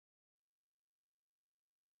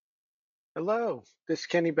Hello, this is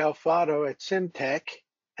Kenny Belfato at CIM-TECH,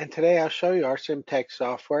 and today I'll show you our CIM-TECH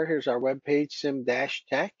software. Here's our webpage,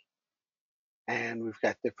 CIM-TECH, and we've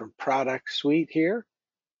got different product suite here.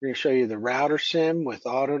 We're going to show you the router SIM with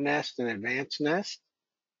Auto Nest and Advanced Nest,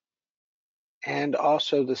 and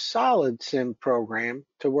also the solid SIM program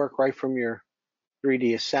to work right from your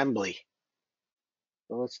 3D assembly.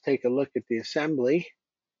 So let's take a look at the assembly.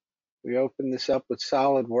 We open this up with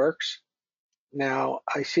SolidWorks. Now,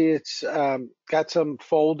 I see it's got some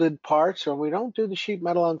folded parts, so we don't do the sheet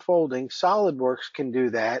metal unfolding. SolidWorks can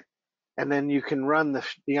do that, and then you can run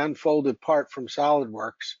the unfolded part from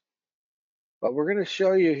SolidWorks. But we're going to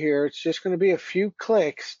show you here, it's just going to be a few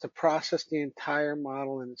clicks to process the entire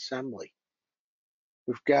model in assembly.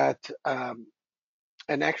 We've got an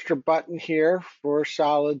extra button here for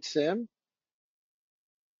Solid Sim.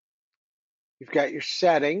 You've got your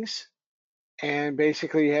settings. And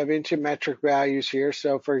basically you have inch-metric values here.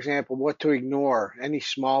 So for example, what to ignore, any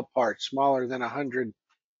small parts, smaller than 100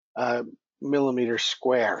 millimeters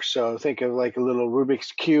square. So think of like a little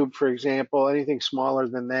Rubik's Cube, for example. Anything smaller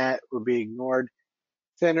than that would be ignored.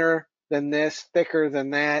 Thinner than this, thicker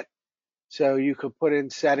than that. So you could put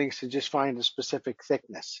in settings to just find a specific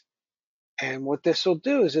thickness. And what this will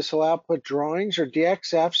do is this will output drawings or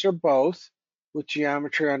DXFs or both with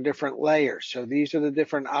geometry on different layers. So these are the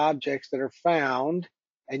different objects that are found,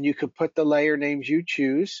 and you could put the layer names you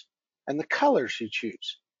choose and the colors you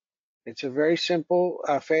choose. It's a very simple,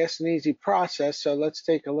 fast and easy process. So let's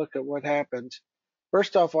take a look at what happens.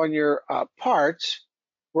 First off, on your parts,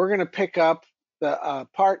 we're going to pick up the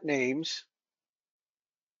part names.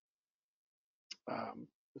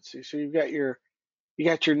 Let's see. So you got your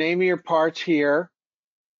name of your parts here.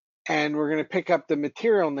 And we're going to pick up the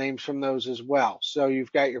material names from those as well. So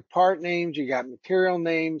you've got your part names, you got material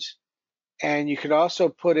names, and you could also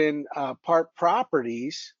put in part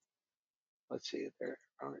properties. Let's see there.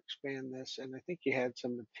 I'll expand this, and I think you had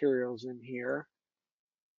some materials in here.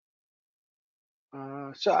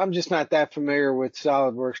 So I'm just not that familiar with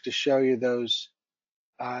SolidWorks to show you those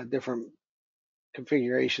different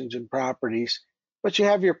configurations and properties. But you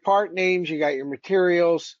have your part names, you got your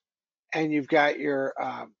materials, and you've got your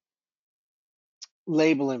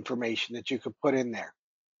label information that you could put in there.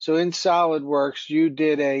 So in SolidWorks, you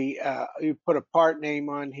did you put a part name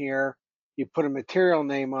on here, you put a material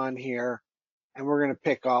name on here, and we're going to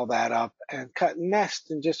pick all that up and cut and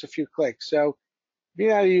nest in just a few clicks. So if you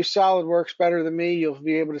know how to use SolidWorks better than me, you'll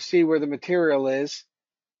be able to see where the material is,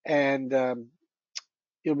 and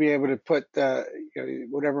you'll be able to put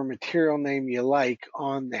whatever material name you like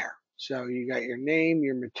on there. So you got your name,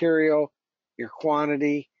 your material, your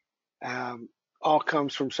quantity. All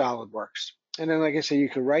comes from SolidWorks. And then, like I said, you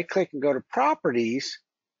can right click and go to properties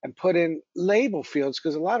and put in label fields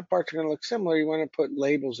because a lot of parts are going to look similar. You want to put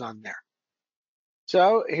labels on there.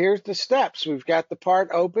 So here's the steps. We've got the part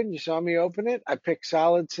open. You saw me open it. I picked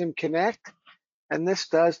Solid Sim Connect, and this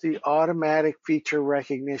does the automatic feature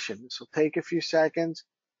recognition. This will take a few seconds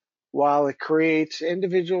while it creates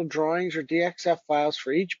individual drawings or DXF files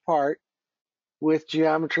for each part with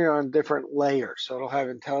geometry on different layers. So it'll have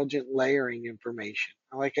intelligent layering information.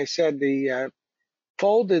 Like I said, the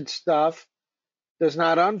folded stuff does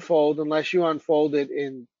not unfold unless you unfold it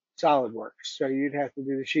in SolidWorks. So you'd have to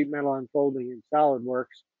do the sheet metal unfolding in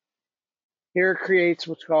SolidWorks. Here it creates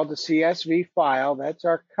what's called the CSV file. That's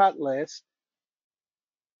our cut list.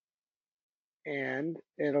 And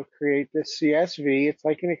it'll create this CSV. It's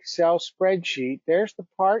like an Excel spreadsheet. There's the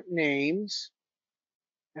part names.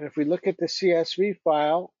 And if we look at the CSV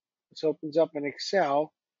file, this opens up in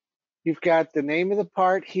Excel. You've got the name of the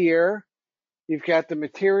part here. You've got the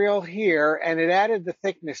material here, and it added the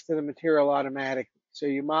thickness to the material automatically. So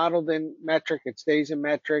you modeled in metric, it stays in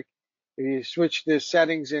metric. If you switch the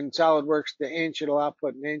settings in SolidWorks to inch, it'll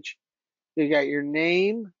output an inch. You got your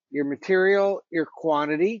name, your material, your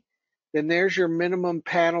quantity. Then there's your minimum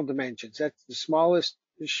panel dimensions. That's the smallest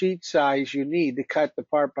sheet size you need to cut the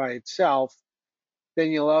part by itself. Then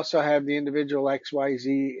you'll also have the individual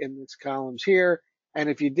XYZ in these columns here. And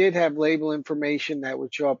if you did have label information, that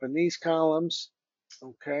would show up in these columns.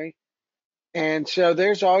 Okay. And so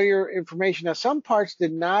there's all your information. Now, some parts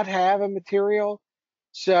did not have a material,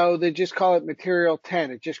 so they just call it material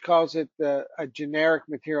 10. It just calls it a generic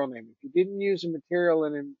material name. If you didn't use a material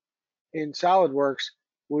in SolidWorks,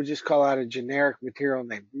 we'll just call out a generic material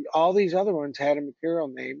name. All these other ones had a material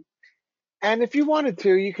name. And if you wanted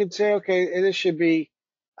to, you could say, okay, this should be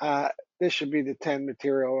the 10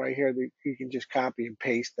 material right here. You can just copy and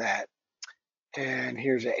paste that. And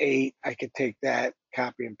here's an 8. I could take that,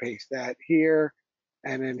 copy and paste that here.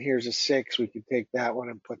 And then here's a 6. We could take that one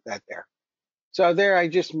and put that there. So there I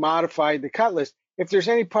just modified the cut list. If there's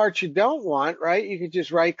any parts you don't want, right, you could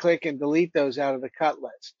just right click and delete those out of the cut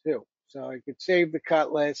list too. So I could save the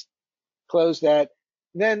cut list, close that.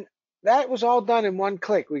 Then that was all done in one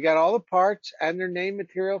click. We got all the parts and their name,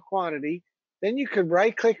 material, quantity. Then you could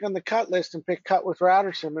right click on the cut list and pick cut with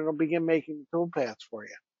router sim, and it'll begin making the toolpaths for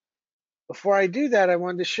you. Before I do that, I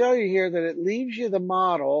wanted to show you here that it leaves you the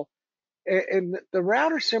model, and the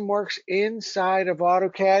router sim works inside of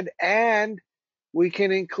AutoCAD, and we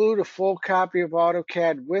can include a full copy of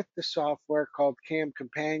AutoCAD with the software called CAM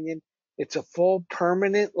Companion. It's a full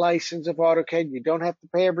permanent license of AutoCAD. You don't have to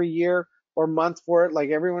pay every year or month for it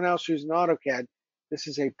like everyone else using AutoCAD. This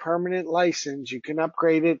is a permanent license. You can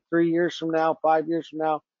upgrade it 3 years from now, 5 years from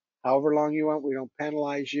now, however long you want. We don't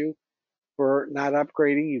penalize you for not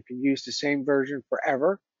upgrading. You can use the same version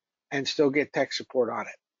forever and still get tech support on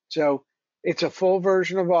it. So it's a full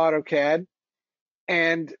version of AutoCAD,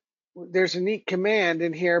 and there's a neat command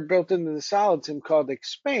in here built into the solid sim called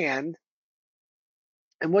expand.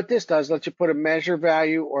 And what this does, lets you put a measure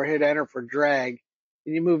value or hit enter for drag,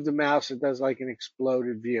 and you move the mouse, it does like an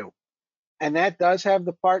exploded view. And that does have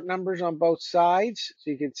the part numbers on both sides, so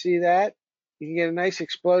you can see that. You can get a nice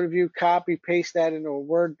exploded view, copy, paste that into a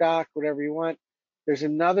Word doc, whatever you want. There's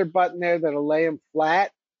another button there that'll lay them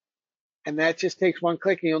flat, and that just takes one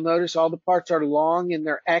click, and you'll notice all the parts are long in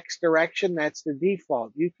their X direction. That's the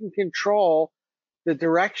default. You can control the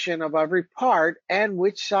direction of every part and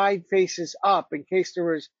which side faces up in case there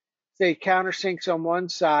was, say, countersinks on one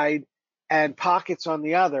side and pockets on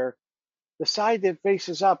the other. The side that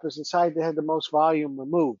faces up is the side that had the most volume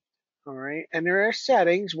removed. All right. And there are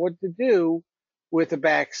settings what to do with the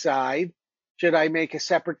back side. Should I make a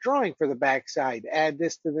separate drawing for the back side? Add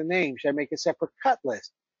this to the name. Should I make a separate cut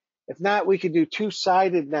list? If not, we could do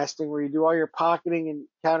two-sided nesting where you do all your pocketing and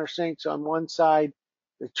countersinks on one side.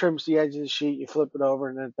 It trims the edge of the sheet, you flip it over,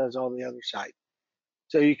 and then it does all the other side.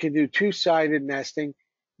 So you can do two-sided nesting.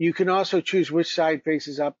 You can also choose which side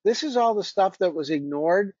faces up. This is all the stuff that was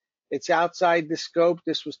ignored. It's outside the scope.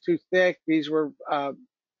 This was too thick. These were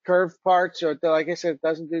curved parts. So like I said, it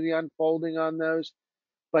doesn't do the unfolding on those.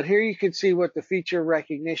 But here you can see what the feature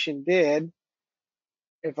recognition did.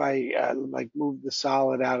 If I like move the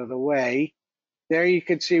solid out of the way, there you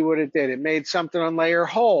can see what it did. It made something on layer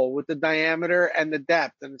whole with the diameter and the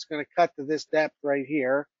depth, and it's going to cut to this depth right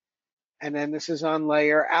here. And then this is on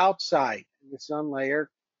layer outside. This is on layer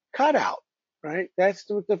cutout, right? That's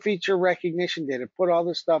what the feature recognition did. It put all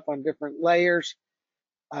this stuff on different layers,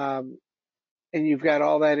 and you've got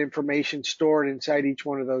all that information stored inside each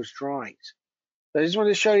one of those drawings. So I just wanted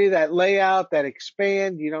to show you that layout, that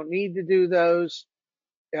expand. You don't need to do those,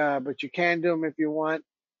 but you can do them if you want.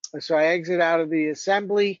 So I exit out of the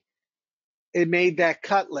assembly. It made that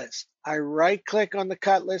cut list. I right click on the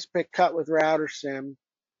cut list, pick cut with router sim,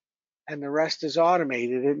 and the rest is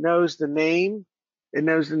automated. It knows the name. It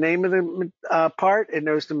knows the name of the part. It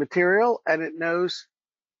knows the material, and it knows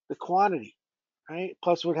the quantity, right?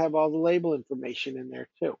 Plus, it would have all the label information in there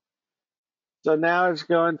too. So now it's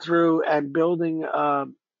going through and building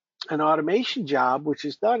an automation job, which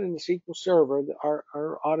is done in the SQL Server.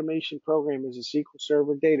 Our automation program is a SQL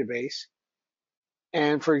Server database.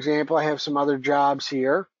 And for example, I have some other jobs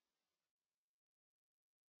here,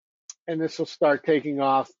 and this will start taking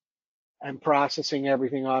off and processing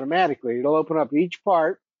everything automatically. It'll open up each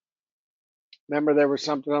part. Remember, there was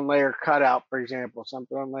something on layer cutout, for example,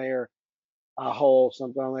 something on layer hole,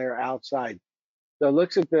 something on layer outside. So it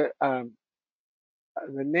looks at the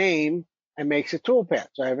name and makes a toolpath.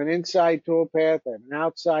 So I have an inside toolpath, I have an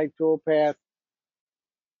outside toolpath,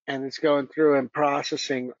 and it's going through and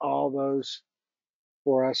processing all those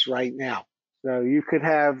for us right now. So you could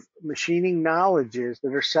have machining knowledges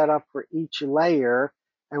that are set up for each layer.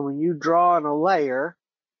 And when you draw on a layer,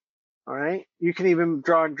 all right, you can even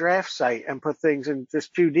draw in draft site and put things in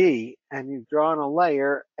just 2D, and you draw on a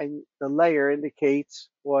layer, and the layer indicates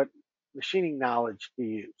what machining knowledge to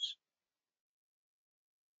use.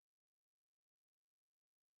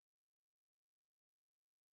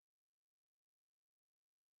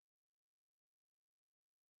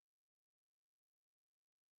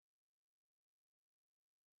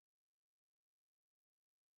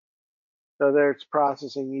 So there it's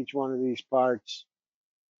processing each one of these parts.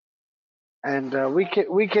 And we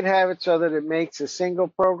could have it so that it makes a single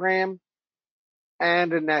program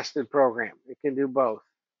and a nested program. It can do both.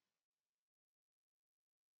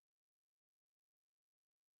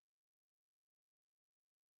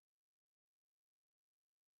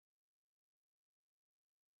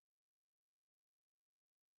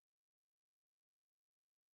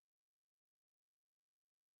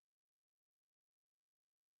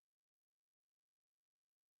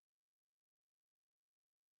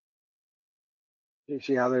 You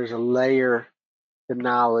see how there's a layer to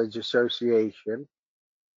knowledge association.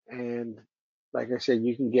 And like I said,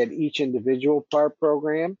 you can get each individual part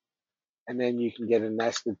program, and then you can get a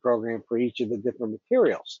nested program for each of the different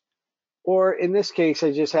materials. Or in this case,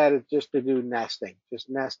 I just had it just to do nesting, just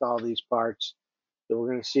nest all these parts. So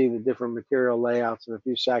we're going to see the different material layouts in a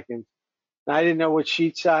few seconds. Now, I didn't know what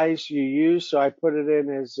sheet size you use, so I put it in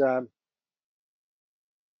as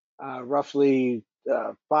roughly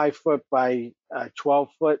 5 foot by 12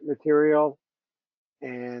 foot material.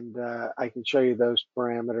 And I can show you those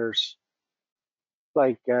parameters,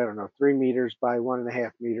 like, I don't know, 3 meters by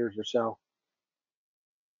 1.5 meters or so.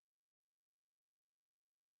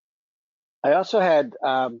 I also had,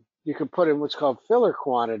 you can put in what's called filler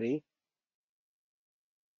quantity,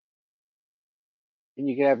 and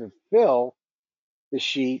you can have it fill the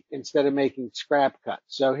sheet instead of making scrap cuts.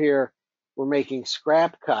 So here we're making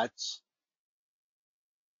scrap cuts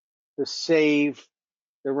to save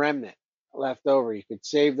the remnant left over. You could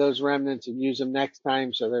save those remnants and use them next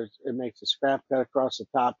time. So it makes a scrap cut across the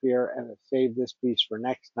top here, and it saved this piece for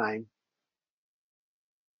next time.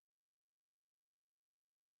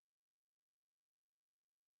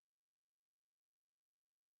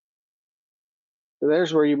 So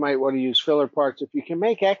there's where you might want to use filler parts. If you can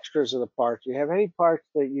make extras of the parts, you have any parts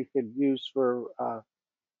that you could use for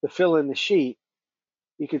to fill in the sheet,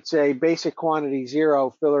 you could say basic quantity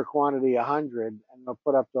 0, filler quantity 100, and they'll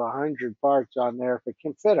put up to 100 parts on there if it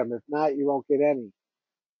can fit them. If not, you won't get any.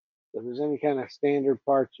 So if there's any kind of standard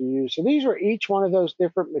parts you use. So these are each one of those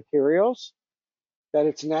different materials that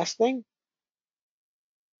it's nesting.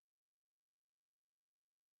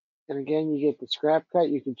 And again, you get the scrap cut.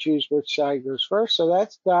 You can choose which side goes first. So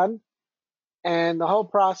that's done. And the whole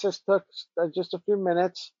process took just a few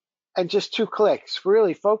minutes and just 2 clicks.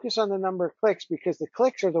 Really focus on the number of clicks, because the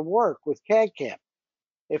clicks are the work with CAD/CAM.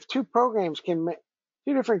 If two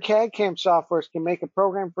different CAD/CAM softwares can make a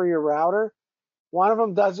program for your router, one of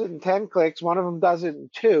them does it in 10 clicks, one of them does it in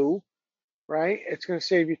 2, right? It's going to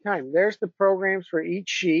save you time. There's the programs for each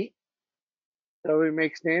sheet. So we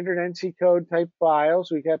make standard NC code type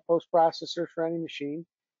files. We got post processors for any machine.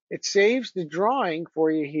 It saves the drawing for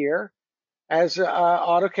you here as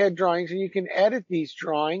AutoCAD drawings, and you can edit these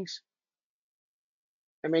drawings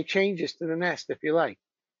and make changes to the nest if you like.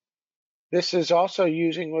 This is also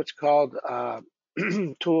using what's called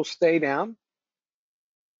tool stay down.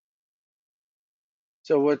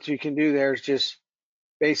 So what you can do there is just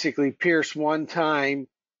basically pierce one time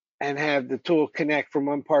and have the tool connect from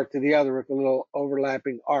one part to the other with a little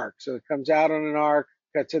overlapping arc. So it comes out on an arc,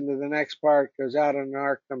 cuts into the next part, goes out on an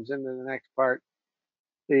arc, comes into the next part.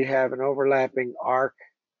 So you have an overlapping arc,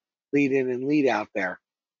 lead in and lead out there.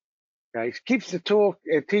 Okay, it keeps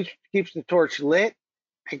the torch lit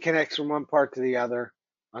and connects from one part to the other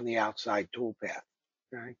on the outside tool path.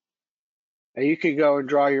 Okay. Now you could go and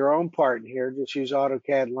draw your own part in here. Just use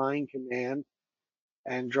AutoCAD line command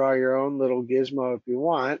and draw your own little gizmo if you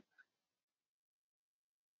want.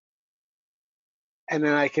 And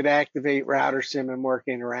then I could activate router sim and work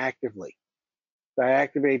interactively. So I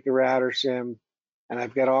activate the router sim, and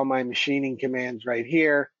I've got all my machining commands right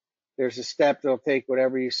here. There's a step that'll take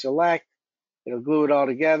whatever you select. It'll glue it all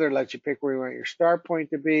together, let you pick where you want your start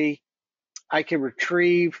point to be. I can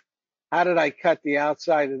retrieve, how did I cut the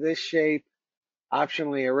outside of this shape?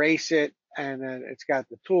 Optionally erase it, and then it's got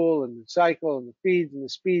the tool and the cycle and the feeds and the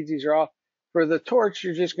speeds. These are all, for the torch,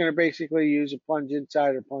 you're just going to basically use a plunge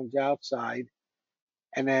inside or plunge outside.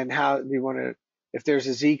 And then how do you want to, if there's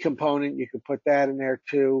a Z component, you can put that in there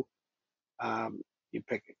too. You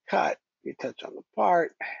pick a cut, you touch on the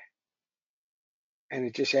part, and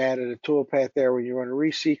it just added a toolpath there. When you want to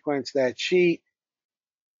resequence that sheet,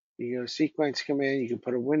 you go sequence command, you can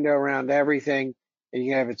put a window around everything, and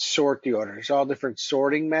you can have it sort the order. There's all different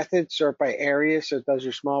sorting methods. Sort by area, so it does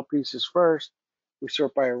your small pieces first. We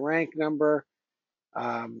sort by a rank number.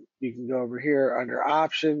 You can go over here under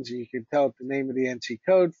options, and you can tell it the name of the NC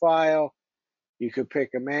code file. You could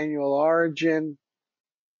pick a manual origin,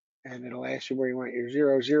 and it'll ask you where you want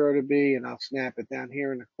your 00 to be, and I'll snap it down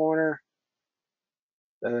here in the corner.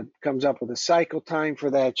 It comes up with a cycle time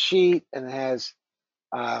for that sheet, and it has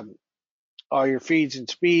all your feeds and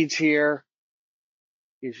speeds here.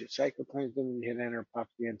 Gives you cycle times, then when you hit enter,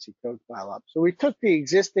 pops the NC code file up. So we took the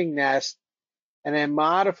existing nest and then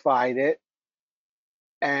modified it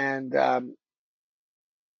and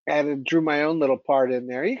drew my own little part in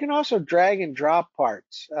there. You can also drag and drop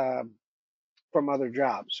parts from other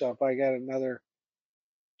jobs. So if I got another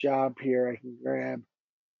job here, I can grab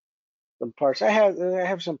some parts. I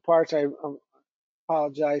have some parts. I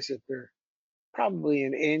apologize if they're probably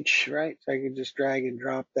an inch, right? So I can just drag and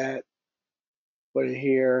drop that. Put it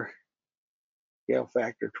here, scale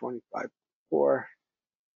factor 25.4,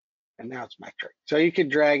 and now it's metric. So you can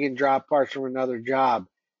drag and drop parts from another job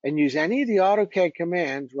and use any of the AutoCAD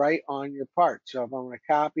commands right on your part. So if I'm going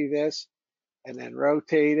to copy this and then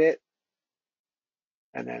rotate it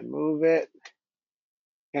and then move it,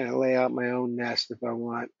 kind of lay out my own nest if I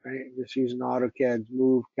want, right? Just using AutoCAD's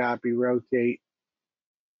move, copy, rotate.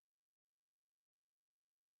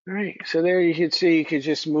 All right, so there you can see you can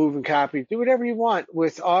just move and copy, do whatever you want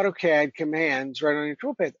with AutoCAD commands right on your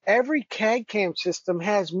toolpath. Every CAD CAM system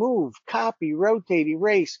has move, copy, rotate,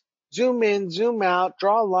 erase, zoom in, zoom out,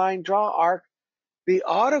 draw a line, draw arc. The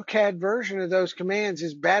AutoCAD version of those commands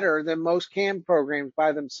is better than most CAM programs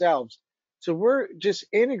by themselves. So we're just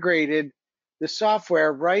integrated the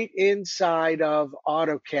software right inside of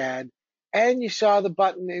AutoCAD, and you saw the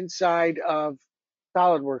button inside of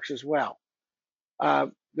SolidWorks as well.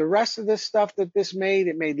 The rest of this stuff that this made,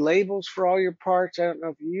 it made labels for all your parts. I don't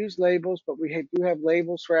know if you use labels, but we do have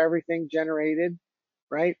labels for everything generated,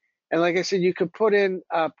 right? And like I said, you could put in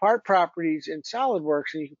part properties in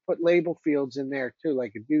SolidWorks, and you can put label fields in there too,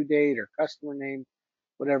 like a due date or customer name,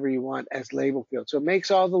 whatever you want as label fields. So it makes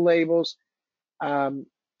all the labels.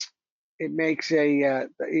 It makes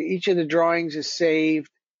each of the drawings is saved.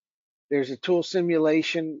 There's a tool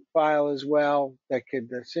simulation file as well that could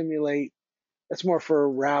simulate. That's more for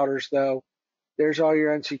routers though. There's all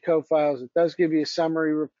your NC code files. It does give you a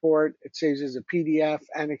summary report. It saves as a PDF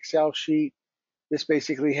and Excel sheet. This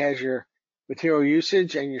basically has your material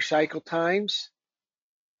usage and your cycle times.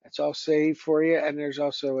 That's all saved for you. And there's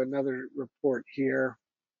also another report here,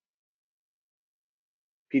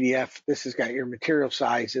 PDF. This has got your material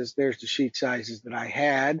sizes. There's the sheet sizes that I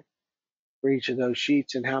had for each of those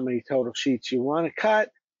sheets and how many total sheets you want to cut.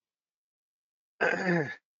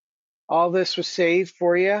 All this was saved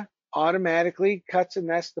for you automatically, cuts and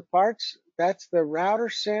nests the parts. That's the router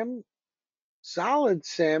sim, solid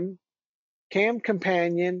sim, cam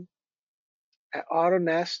companion, auto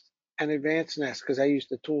nest, and advanced nest because I used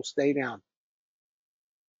the tool stay down.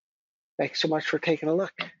 Thanks so much for taking a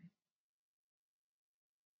look.